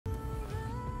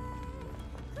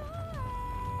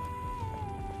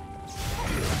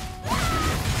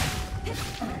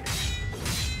So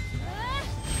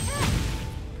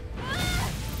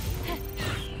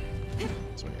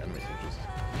many enemy switches.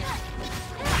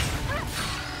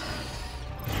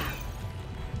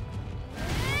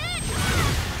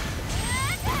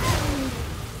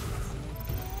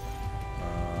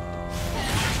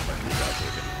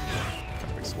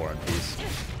 Explore in peace.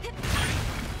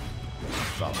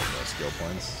 Thought with those skill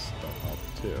points don't help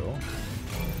too.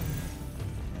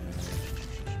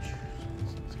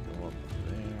 Let's go up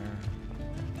there.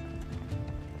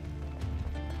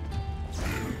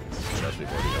 This chest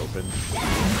we've already opened.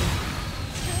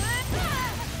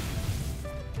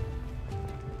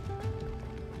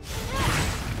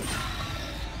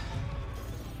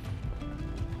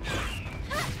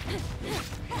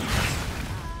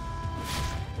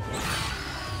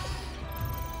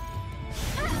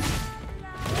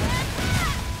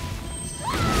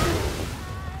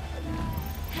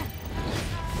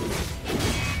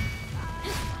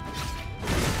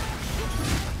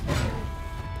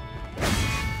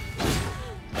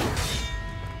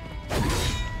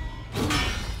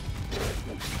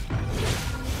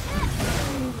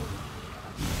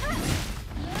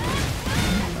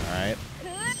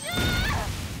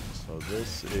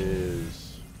 This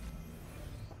is...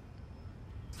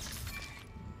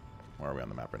 Where are we on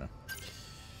the map right now?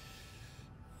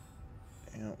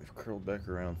 And we've curled back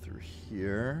around through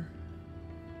here.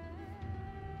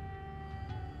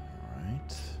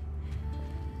 Alright.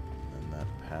 And that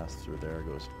path through there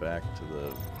goes back to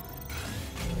the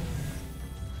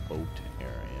boat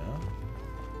area.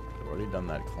 We've already done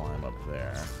that climb up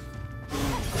there.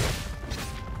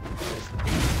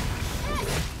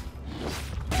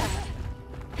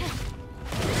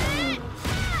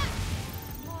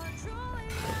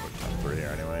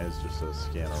 Just so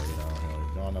scanner, you know,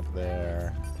 we've gone up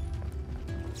there.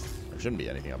 There shouldn't be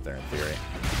anything up there in theory.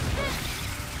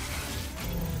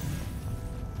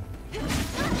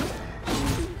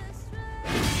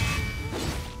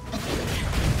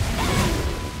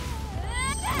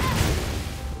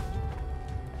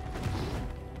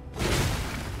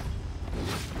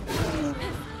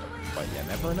 But you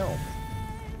never know.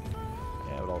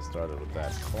 Yeah, it all started with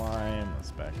that climb.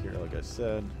 That's back here, like I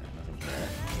said. Nothing here.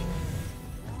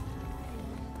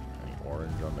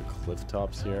 Orange on the cliff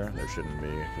tops here. There shouldn't be,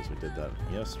 because we did that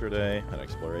yesterday, an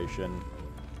exploration.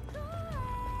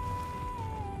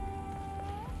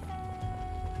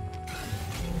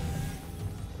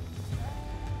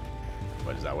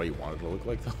 But is that what you wanted to look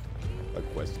like, though? A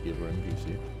quest giver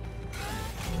NPC.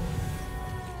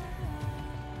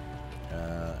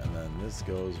 And then this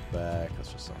goes back.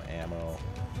 That's just some ammo.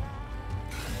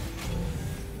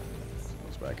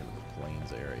 Goes back into the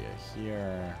plains area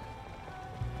here.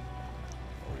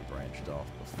 We branched off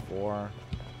before.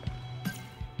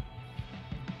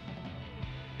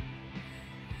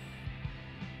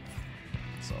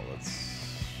 So let's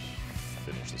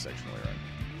finish the section we're in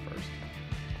first.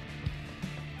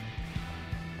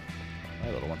 Hi,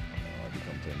 little one. I've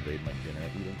become to invade my dinner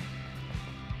eating.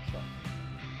 So.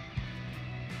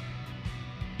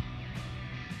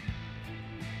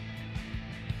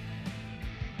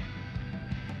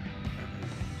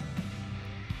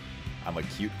 I'm a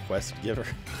cute quest giver.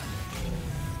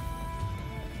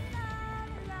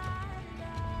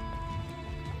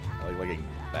 I like looking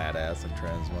badass in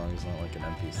transmog. He's not like an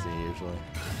NPC usually.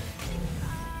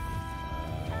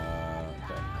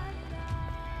 Okay.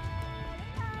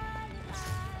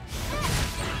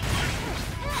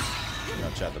 You know,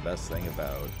 chat, the best thing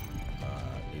about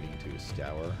needing to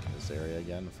scour this area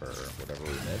again for whatever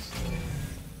we missed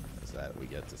is that we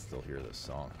get to still hear this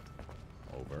song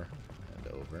over and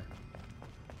over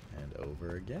and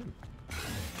over again.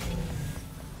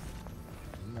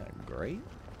 Isn't that great?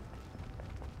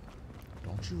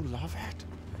 Don't you love it?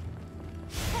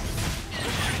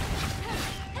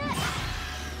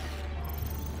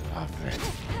 Love it.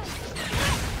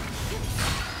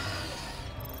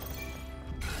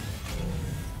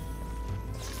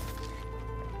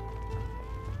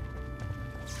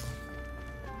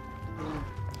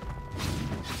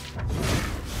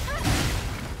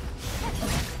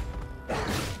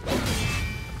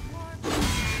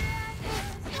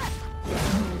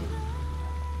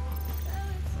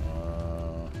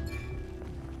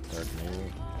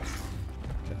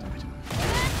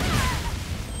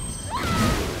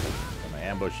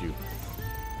 Ambush you.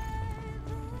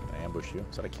 Can I ambush you?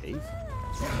 Is that a cave?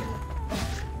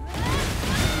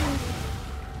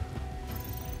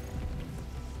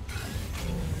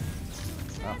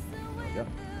 Ah, there we go.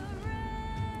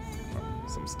 Oh,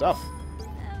 some stuff.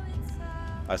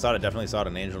 I saw it. Definitely saw it.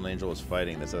 An angel. An angel was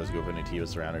fighting. This was Govinity T was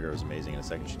surrounded her. It was amazing. In a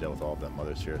second, she dealt with all of that.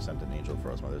 Mother Sphere sent an angel for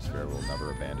us. Mother Sphere will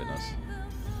never abandon us.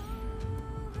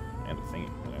 And a thingy.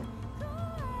 Whatever.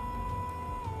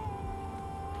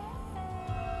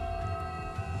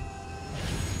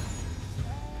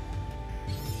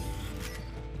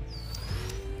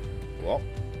 Well.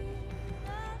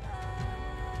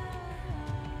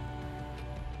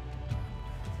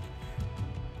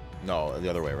 No, the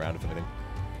other way around, if anything.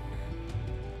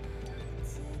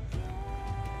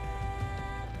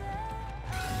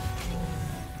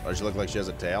 Oh, does she look like she has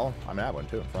a tail? I mean, I have one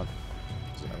too in front.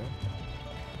 Is there another one?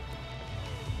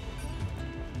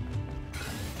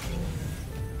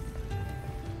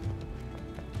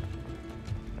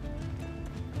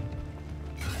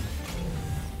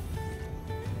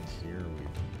 Here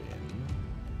we've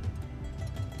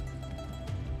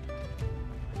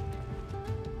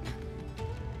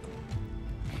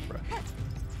been. Right.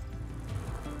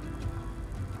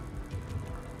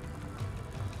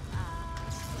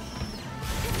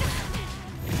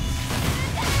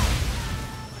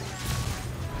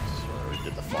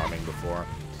 Farming before.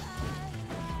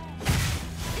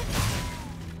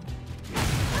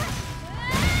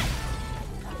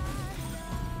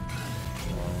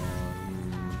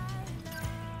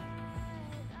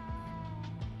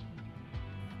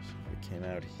 So we came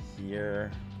out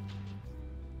here.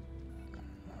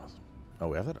 Oh,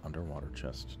 we have that underwater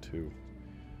chest too.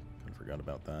 I forgot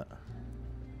about that.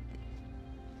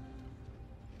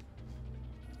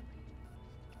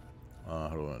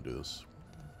 How do I want to do this?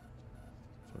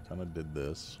 So I kind of did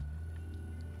this.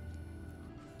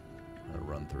 I'm gonna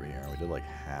run through here. We did like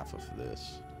half of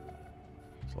this.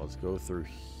 So let's go through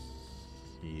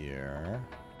here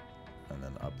and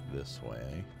then up this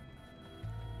way.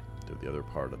 Do the other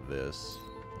part of this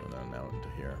and then out into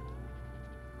here.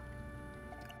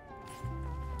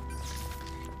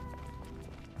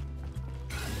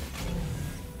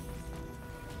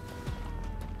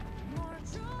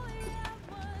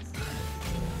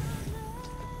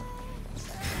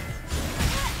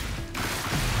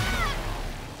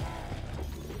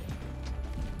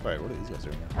 Wait, what are these guys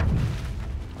doing here?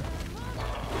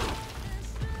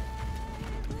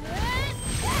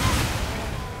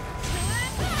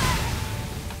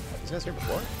 These guys here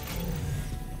before?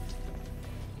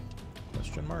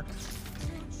 Question mark.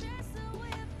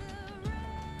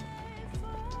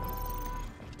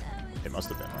 It must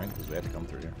have been, right? Because we had to come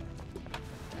through here.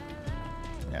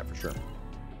 Yeah, for sure.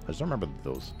 I just don't remember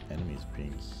those enemies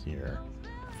being here.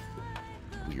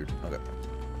 Weird. Okay.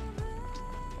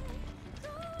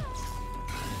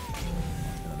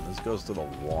 This goes to the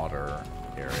water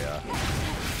area.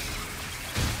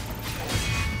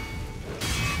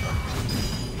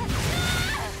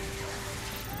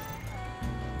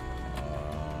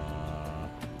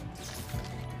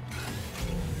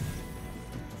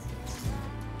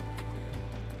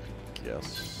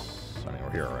 Guess. I mean,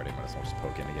 we're here already, but it's just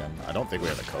poke in again. I don't think we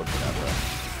have the code for that, though.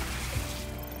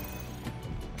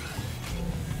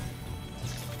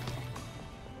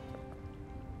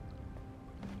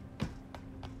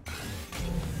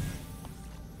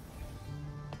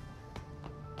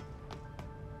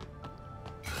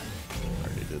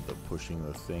 Pushing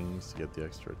the things to get the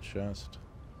extra chest.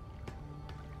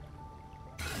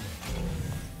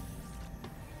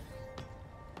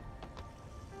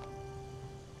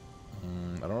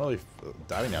 I don't really...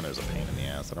 diving down there is a pain in the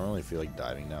ass. I don't really feel like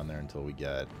diving down there until we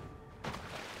get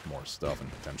more stuff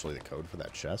and potentially the code for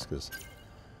that chest, because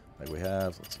like we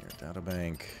have... let's see here.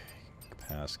 Databank.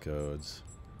 Passcodes.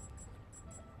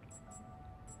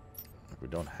 Like we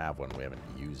don't have one we haven't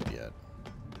used yet.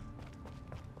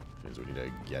 Means we need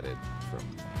to get it from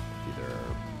either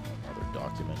another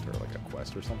document or like a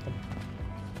quest or something.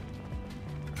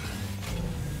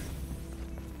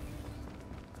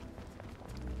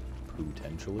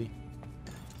 Potentially.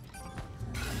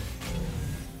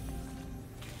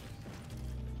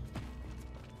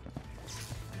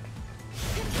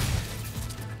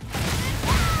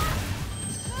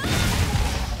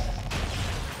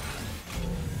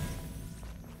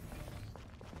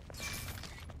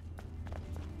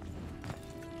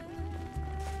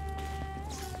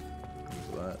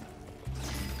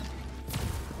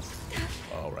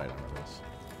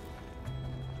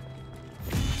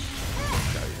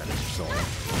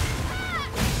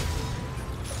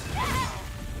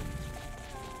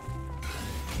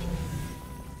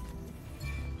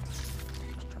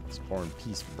 War and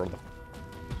peace, brother.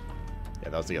 Yeah,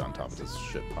 that was to get on top of this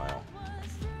shit pile.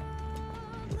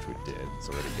 Which we did.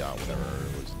 So we already got whatever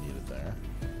was needed there.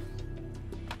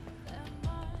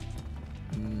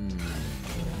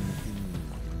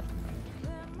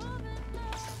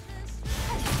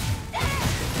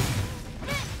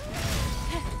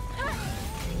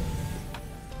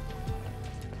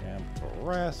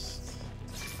 rest.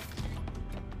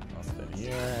 Nothing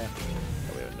here.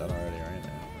 Oh, we haven't done already, right?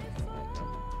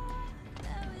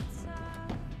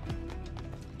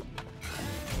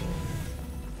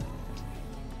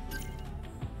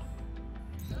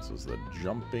 This was the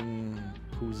jumping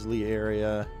Poosley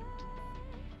area.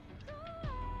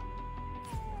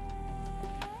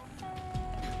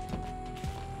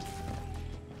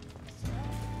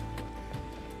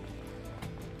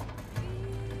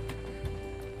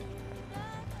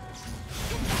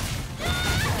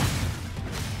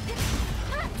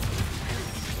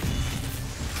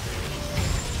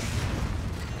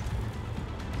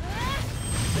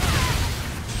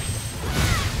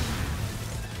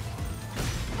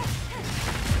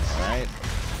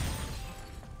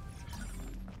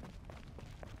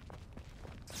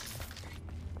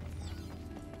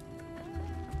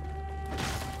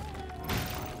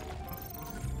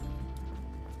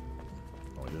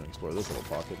 Explore this little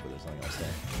pocket, but there's nothing else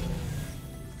there.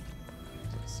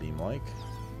 Doesn't seem like.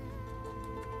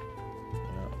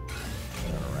 Yeah.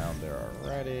 And around there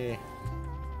already.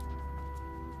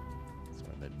 That's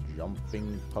where the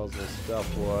jumping puzzle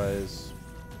stuff was.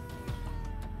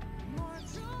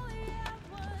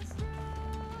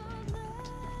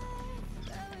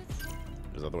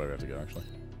 Is that the way we have to go, actually?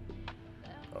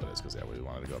 Oh, it is, because yeah, we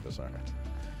wanted to go up this way.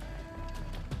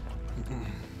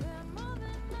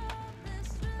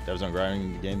 Devs don't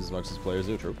grind games as much as players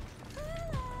do, true.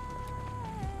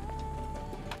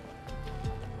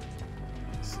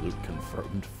 Sloot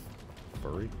confirmed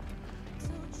furry.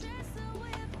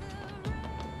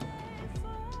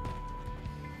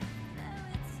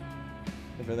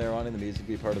 If you're there wanting the music to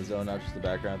be part of the zone, not just the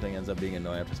background thing, ends up being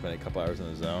annoying after spending a couple hours in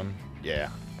the zone.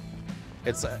 Yeah.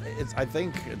 It's I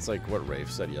think it's like what Rafe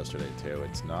said yesterday too.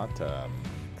 It's not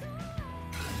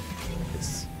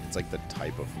it's like the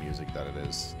type of music that it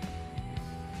is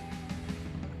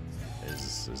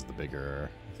the bigger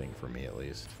thing for me, at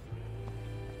least.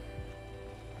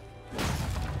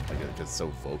 Like it gets so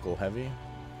vocal heavy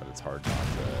that it's hard not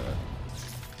to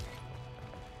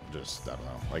just, I don't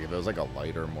know. Like if it was like a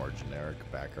lighter, more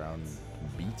generic background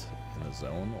beat in the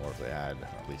zone, or if they had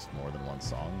at least more than one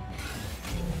song,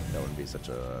 that wouldn't be such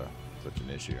an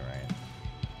issue, right?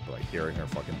 But like hearing her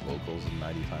fucking vocals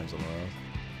 90 times in a row,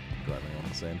 driving me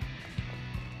insane.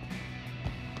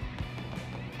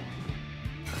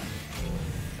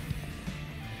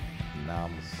 Now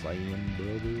I'm saying,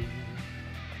 brother.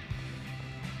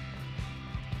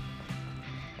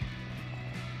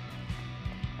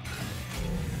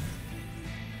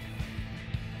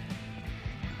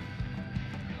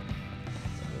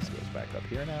 So this goes back up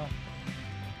here now.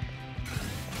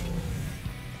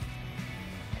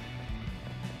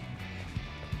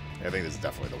 I think this is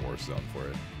definitely the worst zone for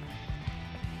it.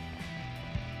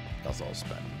 That's all I'll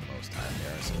spend the most time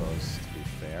here, I suppose, to be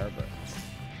fair, but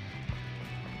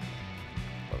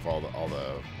if all the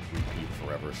repeat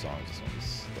forever songs, this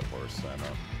one's the worst, I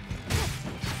know.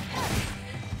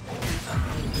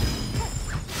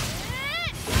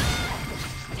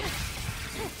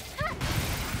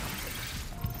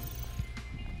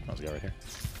 There's a guy right here.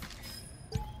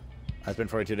 It's been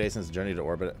 42 days since the journey to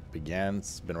orbit began.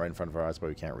 It's been right in front of our eyes, but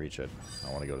we can't reach it.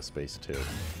 I want to go to space too. There's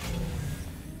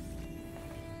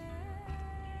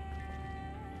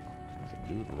a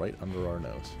dude right under our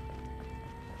nose.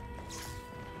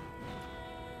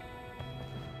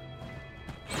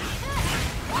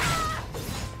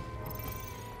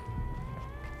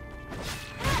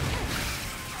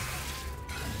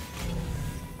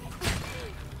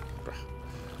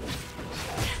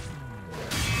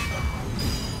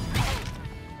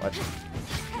 What?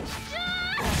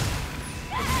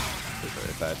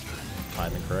 If that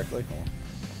timing correctly?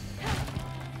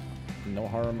 No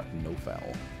harm, no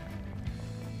foul.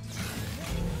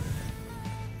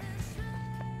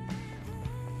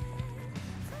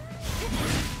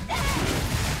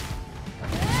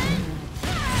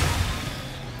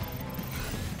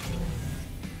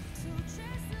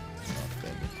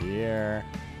 Nothing here.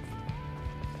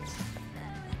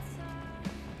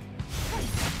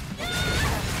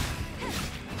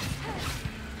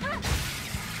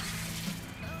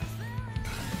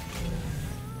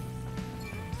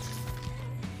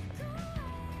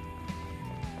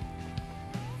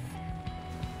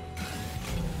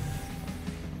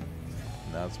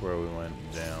 That's where we went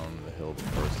down the hill the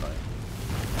first time.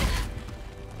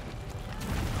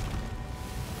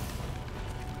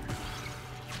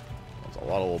 There's a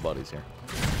lot of old buddies here.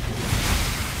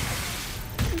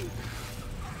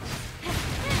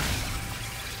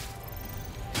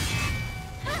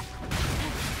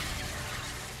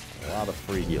 A lot of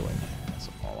free healing. That's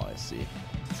all I see.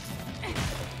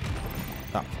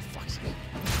 Oh, for fuck's music.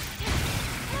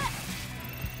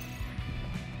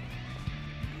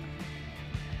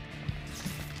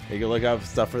 You can look up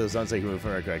stuff for the zone so you can move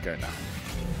from right there. No.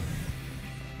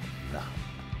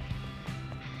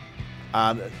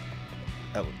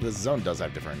 The zone does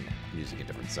have different music in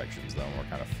different sections, though. We're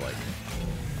kind of like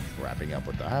wrapping up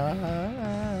with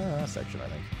the section, I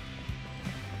think.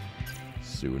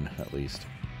 Soon, at least.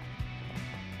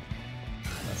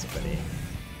 That's a any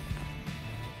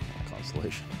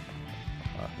consolation.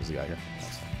 There's a guy here.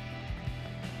 Nice.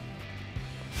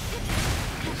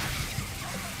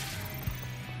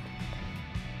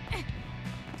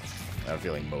 I have a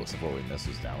feeling most of what we missed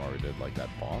was down where we did like that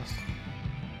boss.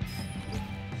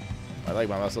 I like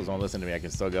my muscles won't listen to me. I can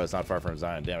still go. It's not far from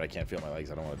Zion. Damn it, I can't feel my legs.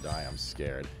 I don't want to die. I'm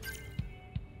scared.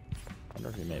 I wonder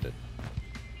if he made it.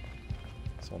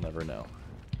 So we'll never know.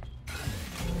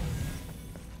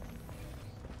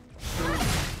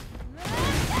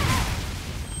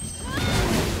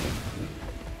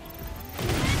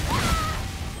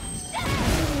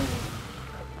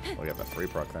 We got that free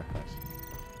proc there. Nice.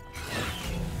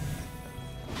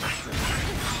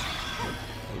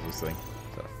 What is this thing?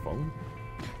 Is that a phone?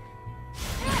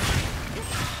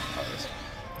 Oh, it is.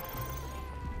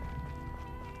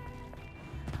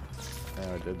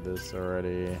 I did this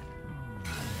already.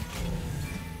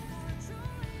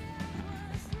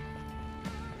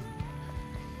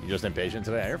 You just impatient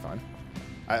today? You're fine.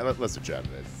 Let's chat.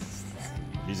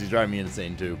 He's driving me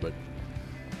insane too, but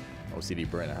OCD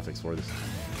brain. I have to explore this.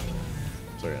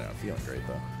 Sorry, I'm not feeling great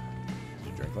though.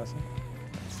 Did you drink last night?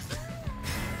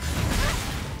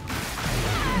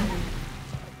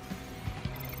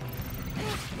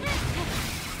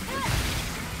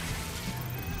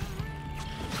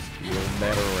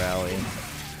 Metal rally.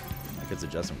 I could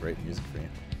suggest some great music for you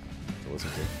to listen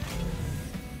to,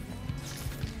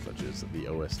 such as the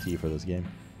OST for this game.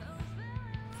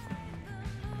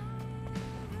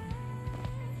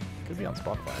 Could be on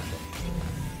Spotify actually.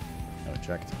 I haven't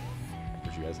checked.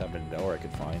 Would you guys happen to know where I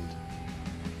could find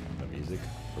the music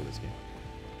for this game?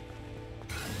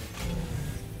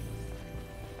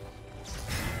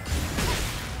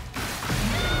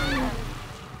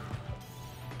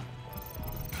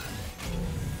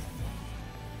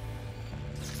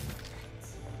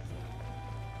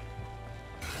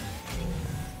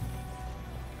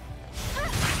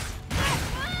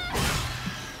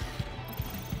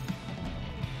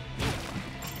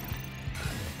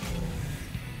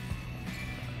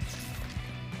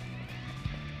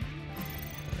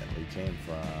 Came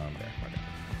from there. Okay.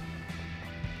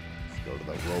 Let's go to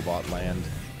the robot land.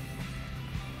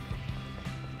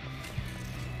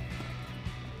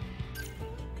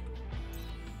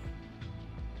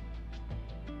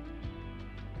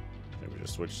 Okay, we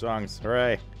just switched songs.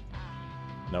 Hooray!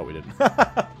 No, we didn't.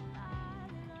 I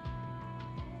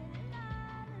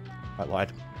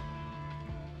lied.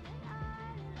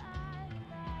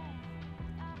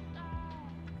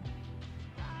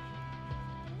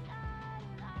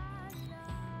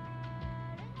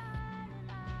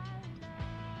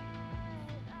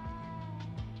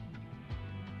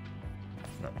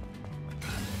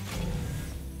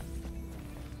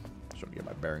 Trying to get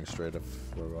my bearings straight if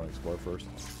we're going to explore first.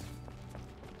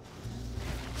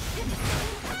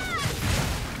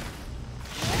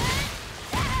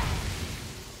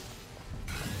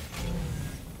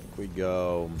 We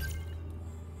go,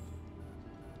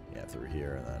 yeah, through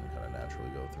here and then kind of naturally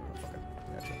go through. Okay,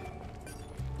 gotcha.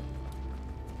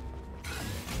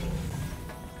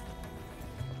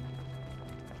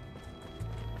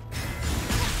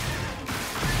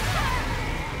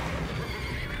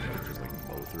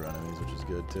 Through enemies, which is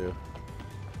good too.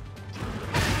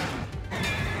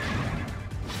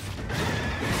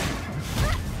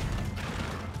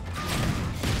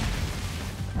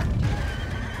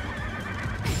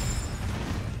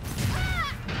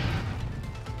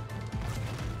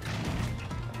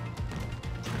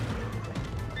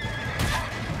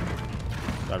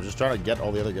 I'm just trying to get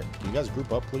all the other guys. Can you guys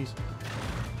group up, please?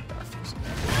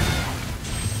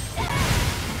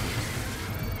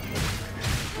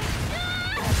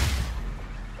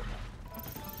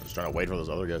 Trying to wait for those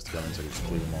other guys to come in so I can just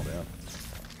cleave them all down.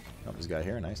 Oh, this guy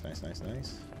here. Nice, nice, nice,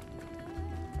 nice.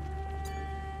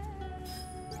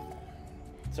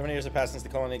 7 years have passed since the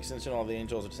colony extinction. All the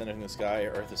angels are descended from the sky.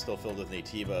 Earth is still filled with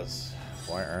nativas.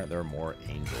 Why aren't there more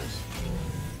angels?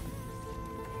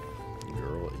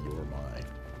 Girl, you're mine.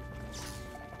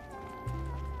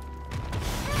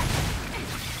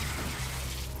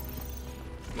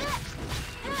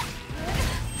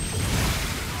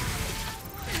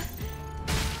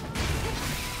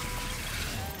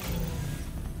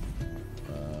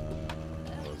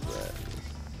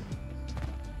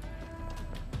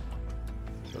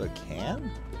 it a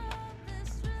can?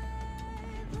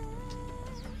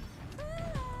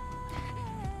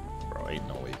 Bro, ain't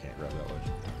no way you can't grab that ledge.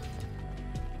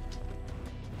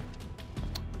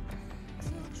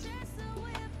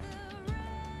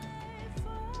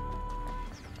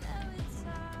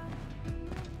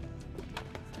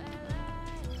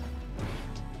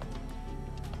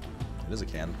 It is a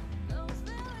can. Oh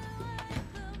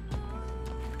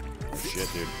shit,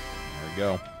 dude. There we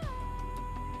go.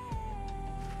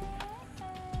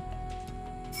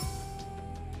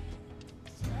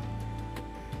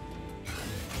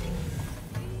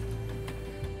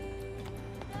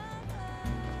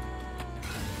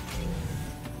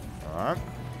 Alright.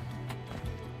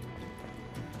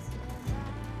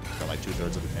 Got like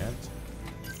 2/3 of the cans.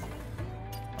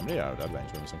 How many out of that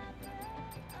banks we're missing?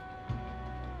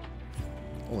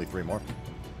 Only 3 more.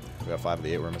 We got 5 of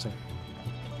the 8 we're missing.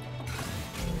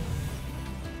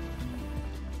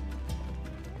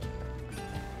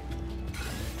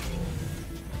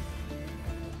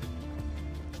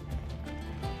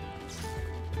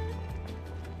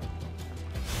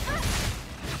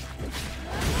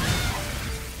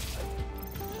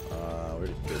 We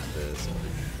already did this, I'm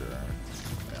pretty sure.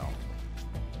 Yeah.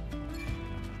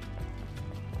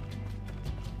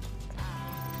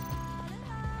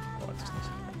 Oh, it's just nice.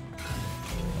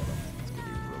 It's gonna be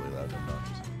really loud and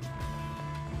obnoxious.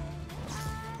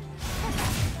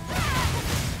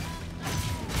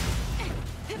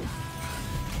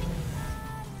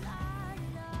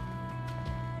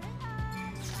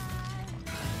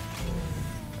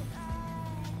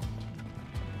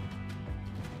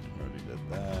 Already did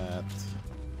that.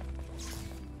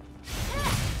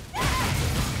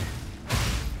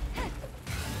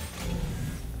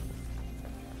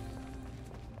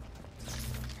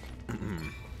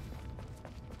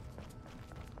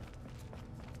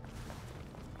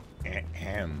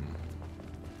 Ahem.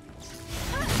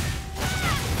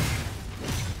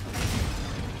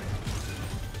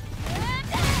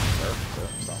 Sir,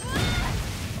 stop.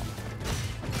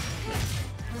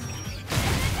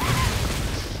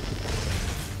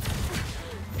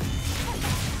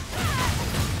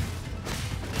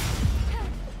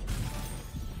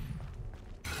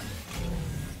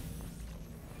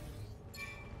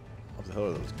 What the hell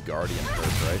are those guardian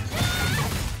birds, right?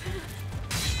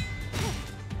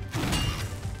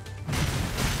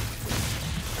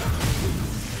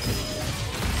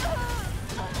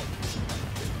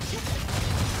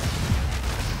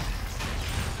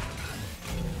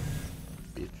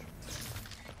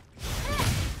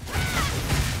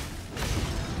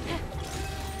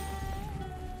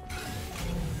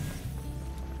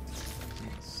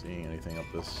 Seeing anything up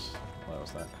this? What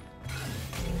was that?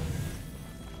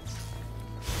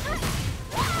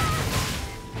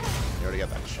 You already got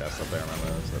that chest up there,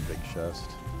 remember? That's that big chest.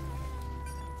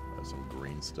 There's some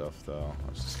green stuff though.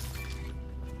 That's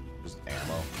just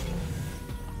ammo.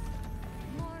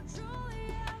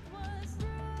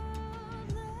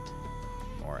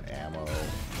 More ammo.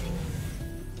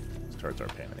 These turrets are a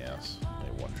pain in the ass.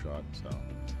 They one shot, so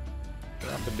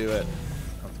don't have to do it.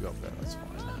 Don't have to go up there, that's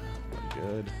fine. We're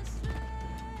good.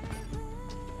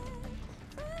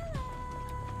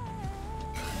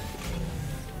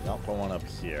 I'll put one up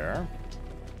here.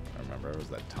 I remember it was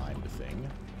that timed thing.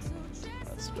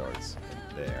 That starts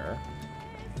there.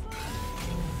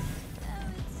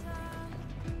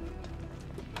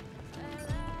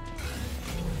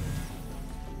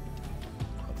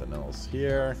 Nothing else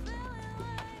here.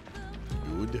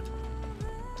 Good.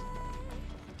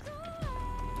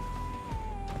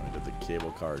 I did the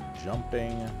cable car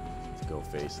jumping. Let's go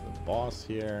face the boss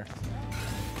here.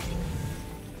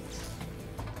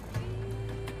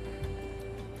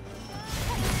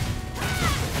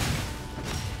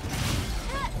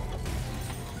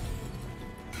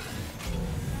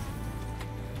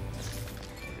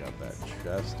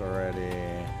 Chest already.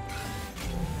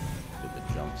 Did the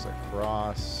jumps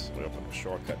across. We opened the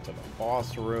shortcut to the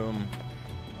boss room.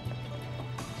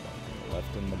 So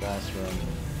left in the boss room.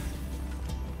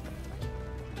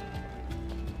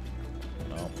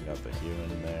 No, we got the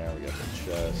human there. We got the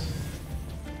chest.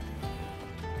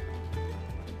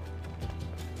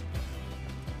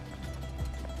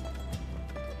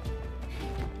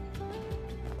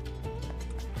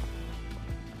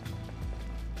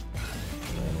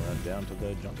 Down to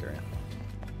the junk area.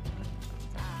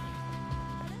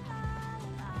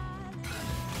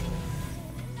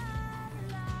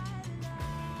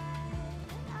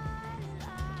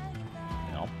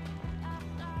 No.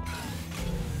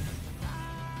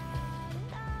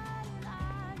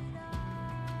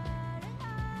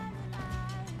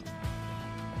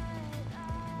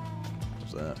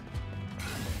 What's that?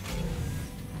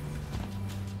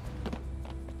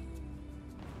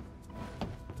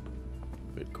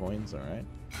 coins, alright.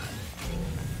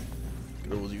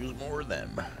 Could always use more of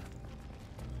them.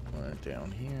 Alright,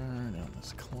 down here, down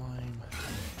this climb.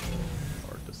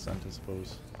 Or descent, I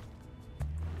suppose.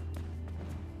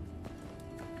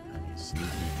 Any sneaky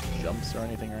jumps or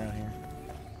anything around here?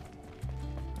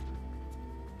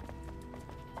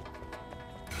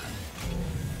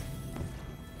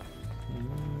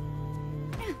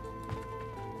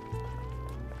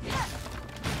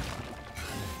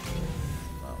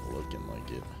 Not looking like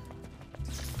it.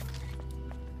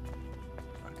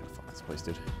 I'm gonna fuck this place,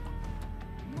 dude.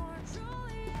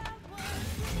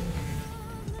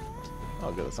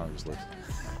 Oh, good, that song just lives.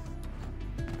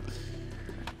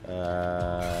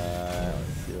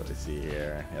 Let's see what we see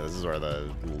here. Yeah, this is where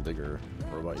the little digger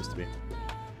robot used to be.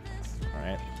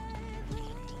 Alright.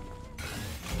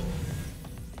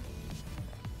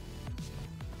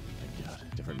 Thank God,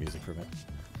 different music from it.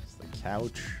 It's the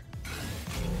couch.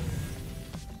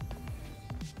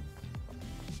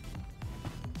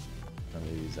 Any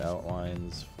of these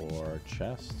outlines for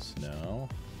chests? No.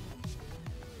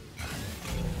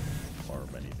 Or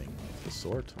anything of the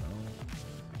sort? No.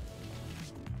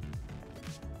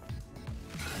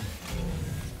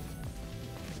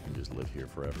 You can just live here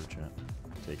forever, chat.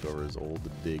 Take over his old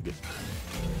dig.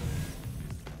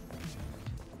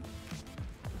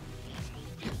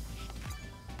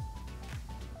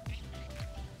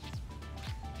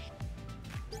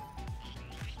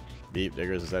 Beep,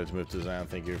 diggers decided to move to Zion.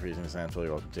 Thank you for using the sand fill.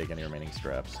 You're welcome to take any remaining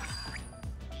scraps.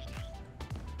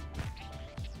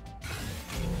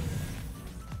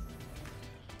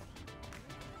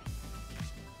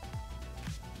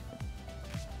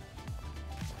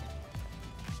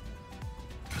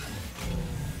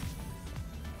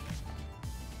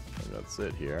 That's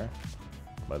it here,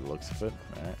 by the looks of it.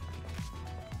 Alright.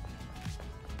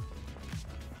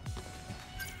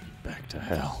 Back to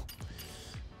hell.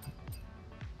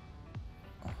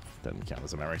 Doesn't count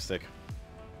as a memory stick.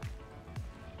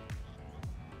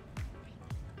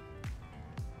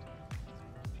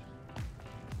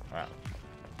 Wow.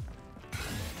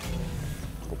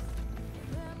 Cool.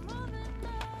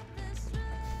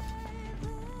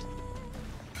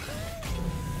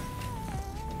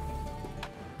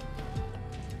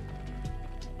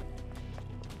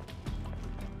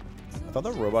 I thought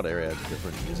the robot area had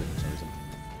different music for some reason.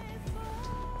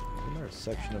 Isn't there a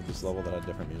section of this level that had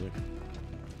different music?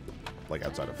 Like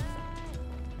outside of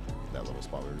that little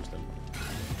spot we were just in.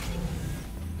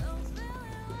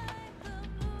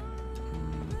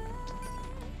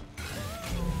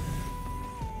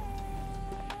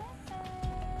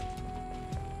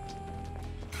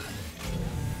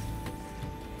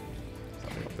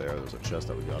 Something up there. There's a chest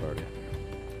that we got already.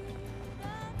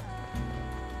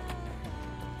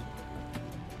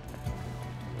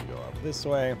 We go up this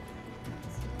way.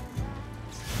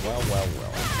 Well, well,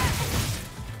 well.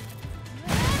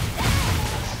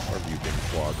 You big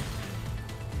quad.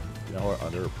 You know how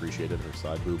underappreciated her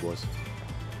side boob was?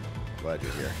 Glad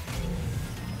you're here.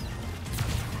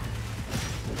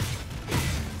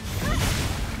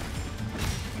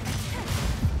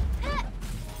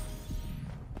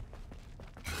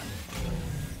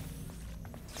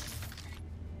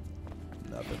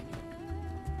 Nothing.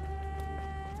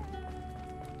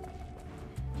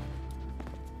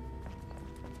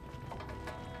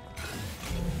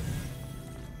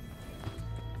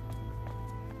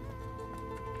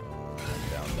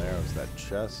 That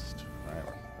chest, right?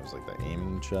 It was like the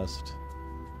aiming chest.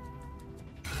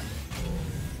 I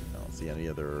don't see any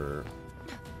other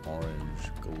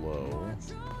orange glow. I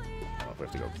don't know if we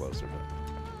have to go closer, but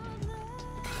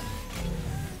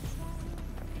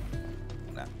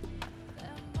nah.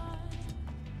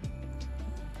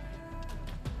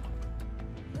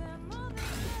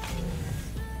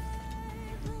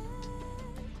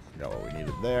 Got what we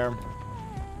needed there.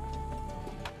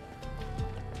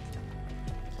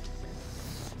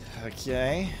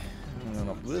 Okay, and then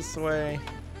up this way.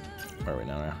 Where are we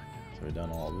now? So we've done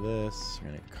all this. We're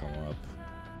gonna come up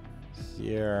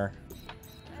here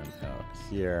and out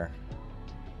here.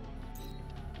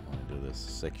 I want to do this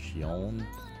section.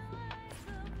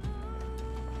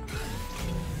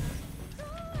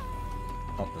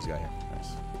 Oh, there's a guy here.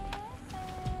 Nice.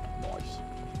 Nice.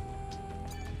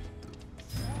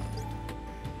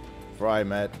 Before I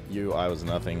met you, I was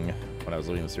nothing. When I was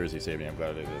living the series you saved me, I'm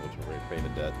glad I was able to repay the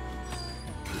debt.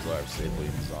 Please arrive safely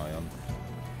in Zion.